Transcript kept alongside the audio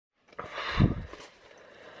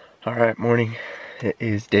Alright, morning. It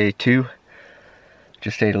is day 2.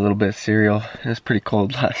 Just ate a little bit of cereal. It was pretty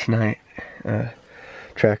cold last night.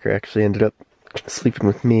 Tracker actually ended up sleeping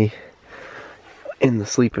with me in the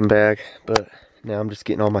sleeping bag, but now I'm just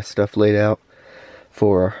getting all my stuff laid out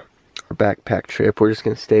for our backpack trip. We're just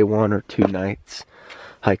gonna stay 1 or 2 nights,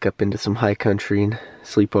 hike up into some high country and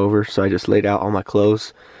sleep over. So I just laid out all my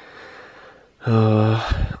clothes.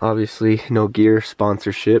 Obviously no gear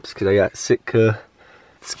sponsorships because I got Sitka.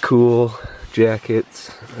 It's cool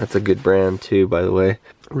jackets. That's a good brand too, by the way.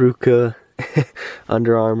 Ruka,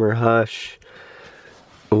 Under Armour, Hush,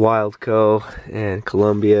 Wildco, and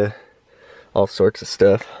Columbia. All sorts of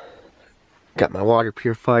stuff. Got my water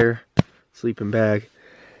purifier, sleeping bag,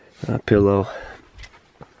 pillow,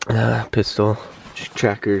 pistol,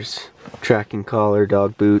 trackers, tracking collar,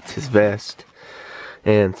 dog boots, his vest,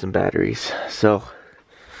 and some batteries. So,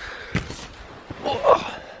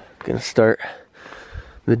 gonna start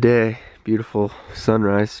the day. Beautiful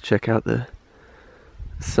sunrise. Check out the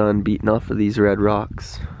sun beating off of these red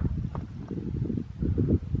rocks.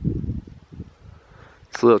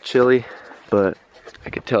 It's a little chilly, but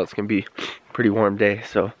I could tell it's gonna be a pretty warm day.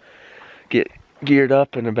 So get geared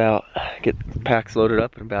up and get the packs loaded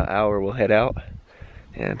up in about an hour. We'll head out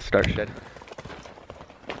and start shedding.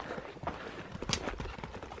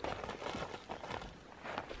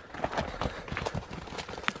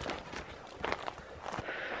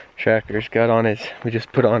 Tracker's got on his, we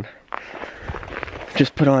just put on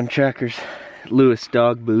Tracker's Lewis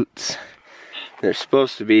dog boots. They're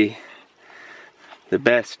supposed to be the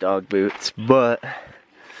best dog boots, but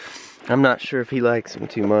I'm not sure if he likes them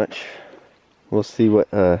too much. We'll see what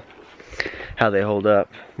how they hold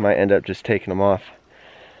up. Might end up just taking them off.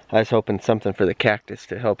 I was hoping something for the cactus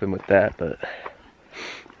to help him with that, but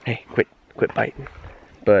hey, quit biting.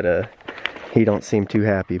 But he don't seem too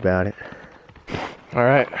happy about it.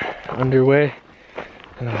 Alright, underway.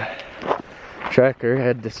 Tracker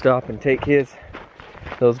had to stop and take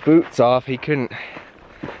those boots off. He didn't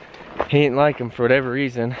like them for whatever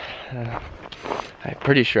reason. I'm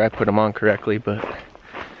pretty sure I put them on correctly, but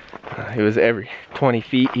it was every 20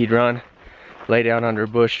 feet he'd run, lay down under a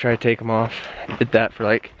bush, try to take them off. Did that for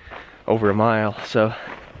like over a mile, so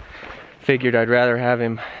figured I'd rather have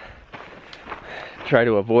him try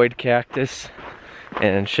to avoid cactus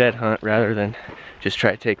and shed hunt rather than just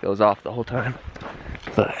try to take those off the whole time.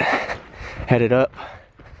 But headed up.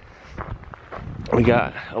 We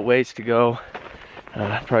got a ways to go,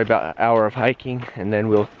 probably about an hour of hiking, and then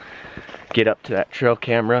we'll get up to that trail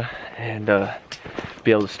camera and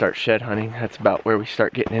be able to start shed hunting. That's about where we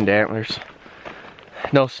start getting into antlers.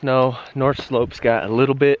 No snow. North Slope's got a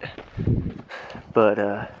little bit,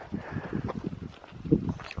 but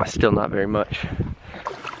still not very much.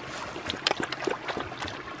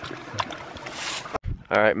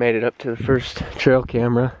 Alright, made it up to the first trail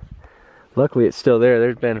camera. Luckily it's still there.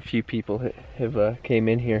 There's been a few people that have came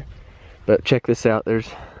in here. But check this out. There's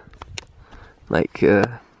like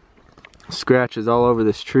scratches all over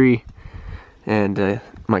this tree. And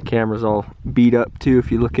my camera's all beat up too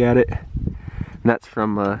if you look at it. And that's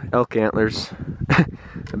from elk antlers.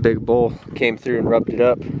 A big bull came through and rubbed it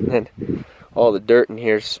up. And all the dirt in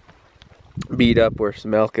here's beat up where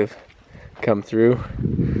some elk have come through.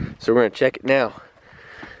 So we're gonna check it now.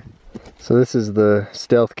 So this is the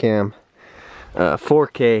Stealth Cam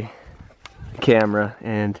 4K camera,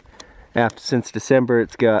 and since December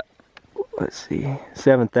it's got, let's see,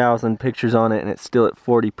 7,000 pictures on it, and it's still at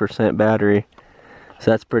 40% battery.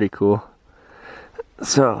 So that's pretty cool.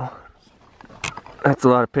 So that's a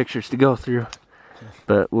lot of pictures to go through,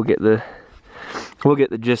 but we'll get the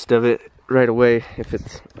gist of it right away if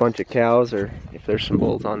it's a bunch of cows or if there's some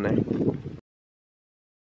bulls on there.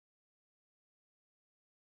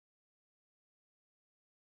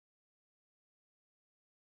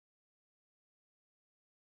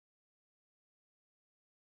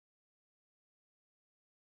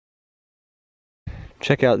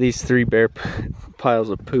 Check out these 3 bare piles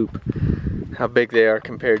of poop. How big they are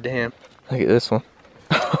compared to him. Look at this one.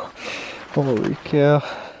 Holy cow.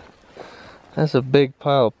 That's a big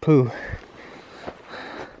pile of poo.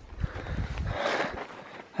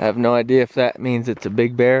 I have no idea if that means it's a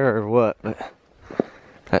big bear or what, but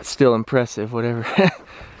that's still impressive,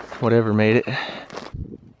 whatever made it.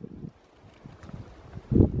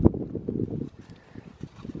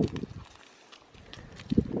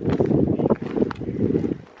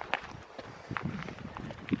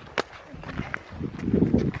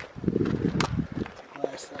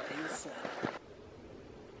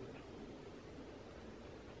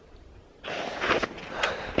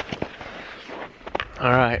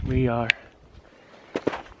 Alright, we are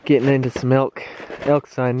getting into some elk elk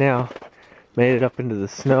sign now. Made it up into the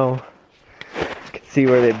snow. You can see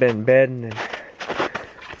where they've been bedding and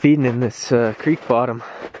feeding in this creek bottom.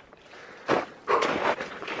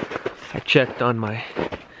 I checked on my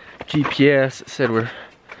GPS. It said we're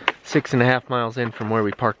 6.5 miles in from where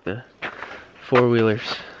we parked the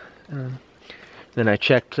four-wheelers. Then I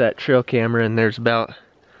checked that trail camera, and there's about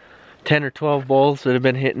 10 or 12 bulls that have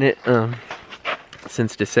been hitting it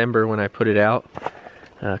since December when I put it out.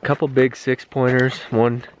 A couple big 6-pointers,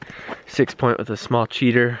 one 6-point with a small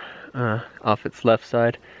cheater off its left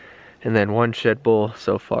side, and then one shed bull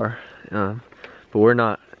so far. But we're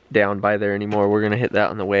not down by there anymore. We're gonna hit that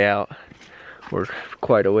on the way out. We're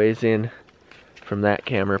quite a ways in from that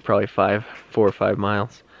camera, probably 4 or 5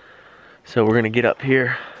 miles. So we're gonna get up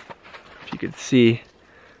here, if you could see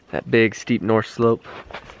that big steep north slope,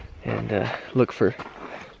 and look for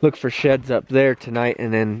sheds up there tonight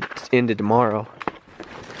and then into tomorrow.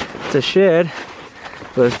 It's a shed,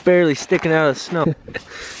 but it's barely sticking out of the snow.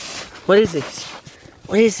 What is this?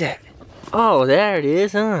 What is that? Oh, there it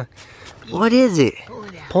is, huh? What is it?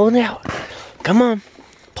 Pull it out. Come on,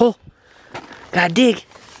 pull. Gotta dig.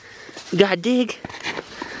 You gotta dig.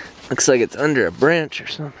 Looks like it's under a branch or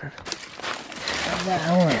something.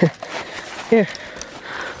 Here.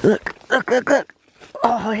 Look, look, look, look.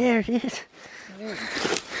 Oh, here it is.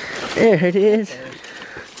 There it is.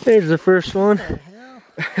 There's the first one.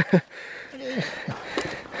 Where'd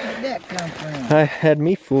that come from? I had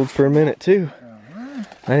me fooled for a minute too.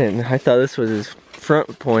 I thought this was his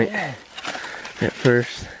front point at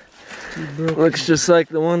first. Looks just like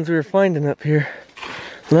the ones we were finding up here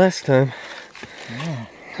last time.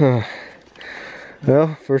 Huh.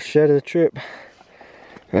 Well, first shed of the trip.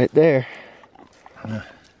 Right there.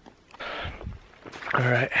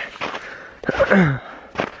 Alright.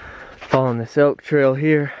 Following this elk trail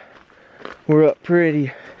here. We're up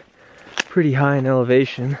pretty high in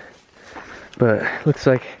elevation. But looks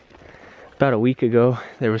like about a week ago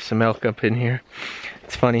there was some elk up in here.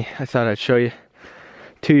 It's funny, I thought I'd show you.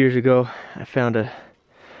 2 years ago I found a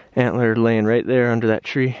antler laying right there under that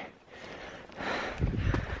tree.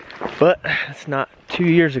 But it's not 2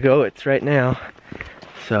 years ago, it's right now.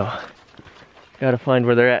 So gotta find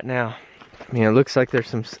where they're at now. I mean, it looks like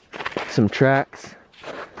there's some tracks,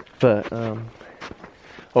 but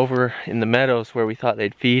over in the meadows where we thought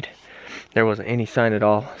they'd feed, there wasn't any sign at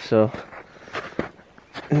all. So,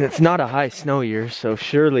 and it's not a high snow year, so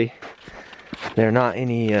surely they're not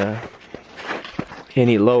any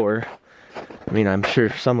lower. I mean, I'm sure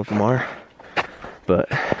some of them are, but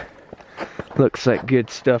looks like good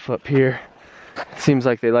stuff up here. It seems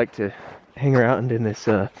like they like to hang around in this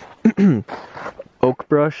oak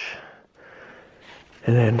brush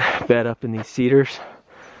and then bed up in these cedars.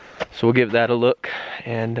 So we'll give that a look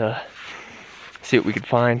and see what we can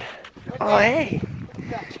find. Oh, hey,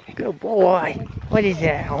 good boy. What is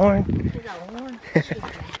that, horn?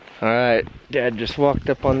 All right, Dad just walked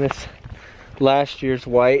up on this last year's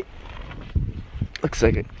white. Looks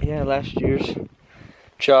like it, yeah, last year's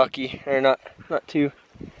chalky, or not too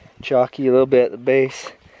chalky, a little bit at the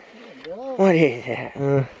base. What is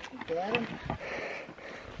that?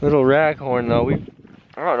 Little raghorn though.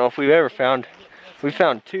 I don't know if we've ever found. We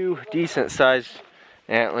found 2 decent sized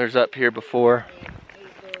antlers up here before,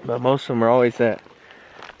 but most of them are always that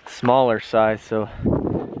smaller size. So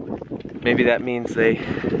maybe that means the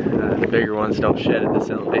bigger ones don't shed at this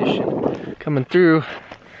elevation. Coming through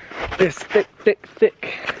this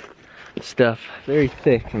thick stuff, very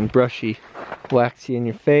thick and brushy, waxy in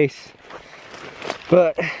your face.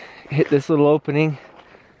 But hit this little opening,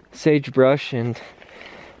 sagebrush, and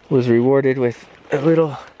was rewarded with a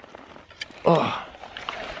little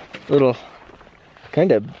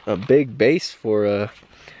kind of a big base for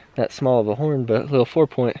that small of a horn, but a little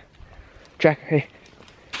 4-point tracker. Hey,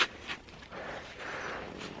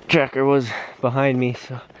 tracker was behind me,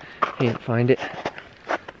 so he didn't find it.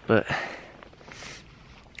 But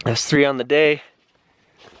that's 3 on the day.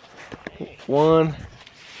 1,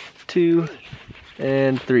 2,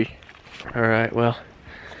 and 3. All right, well,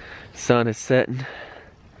 sun is setting.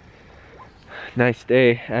 Nice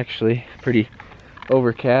day, actually. Pretty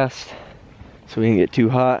overcast, so we didn't get too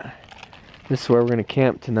hot. This is where we're gonna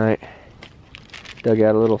camp tonight. Dug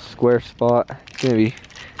out a little square spot. It's gonna be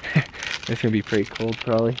it's gonna be pretty cold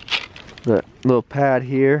probably. But little pad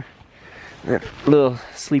here, and a little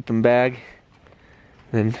sleeping bag.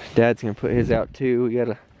 Then Dad's gonna put his out too. We got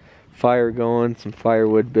a fire going, some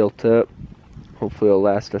firewood built up. Hopefully it'll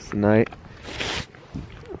last us the night.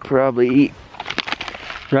 Probably eat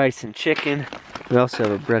rice and chicken. We also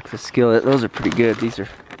have a breakfast skillet. Those are pretty good. These are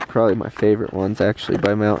probably my favorite ones actually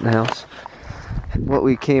by Mountain House. what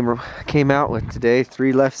we came out with today.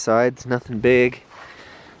 3 left sides, nothing big,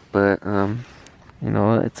 but you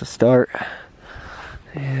know, it's a start.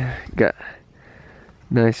 Yeah, got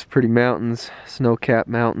nice pretty mountains, snow-capped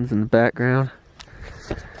mountains in the background.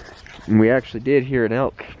 And we actually did hear an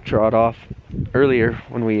elk trot off earlier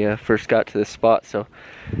when we first got to this spot, so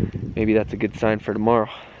maybe that's a good sign for tomorrow.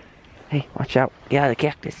 Hey, watch out. Yeah, the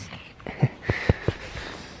cactus.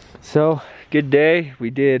 So, good day. We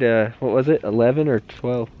did, what was it, 11 or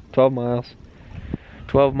 12? 12 miles.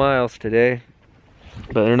 12 miles today.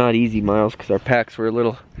 But they're not easy miles because our packs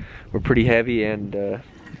were pretty heavy and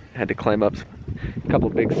had to climb up a couple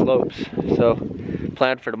big slopes. So,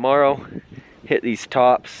 plan for tomorrow, hit these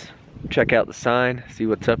tops, check out the sign, see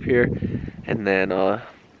what's up here, and then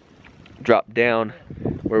drop down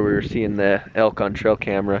where we were seeing the elk on trail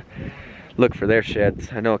camera. Look for their sheds.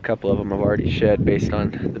 I know a couple of them have already shed based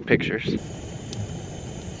on the pictures.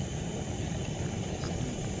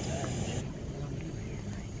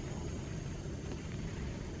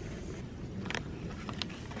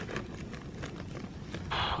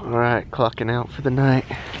 Alright, clocking out for the night.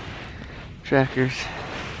 Tracker's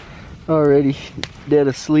already dead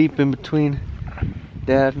asleep in between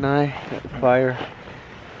Dad and I. Got the fire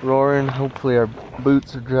roaring. Hopefully our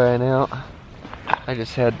boots are drying out. I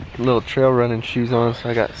just had little trail running shoes on, so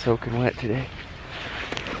I got soaking wet today.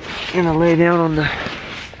 Gonna lay down on the,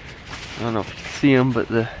 I don't know if you can see them, but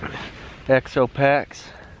the Exo packs.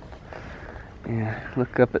 Yeah,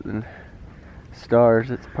 look up at the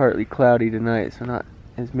stars. It's partly cloudy tonight, so not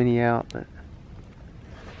as many out, but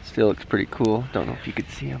still looks pretty cool. Don't know if you could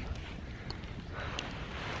see them.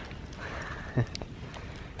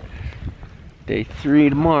 Day 3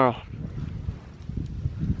 tomorrow.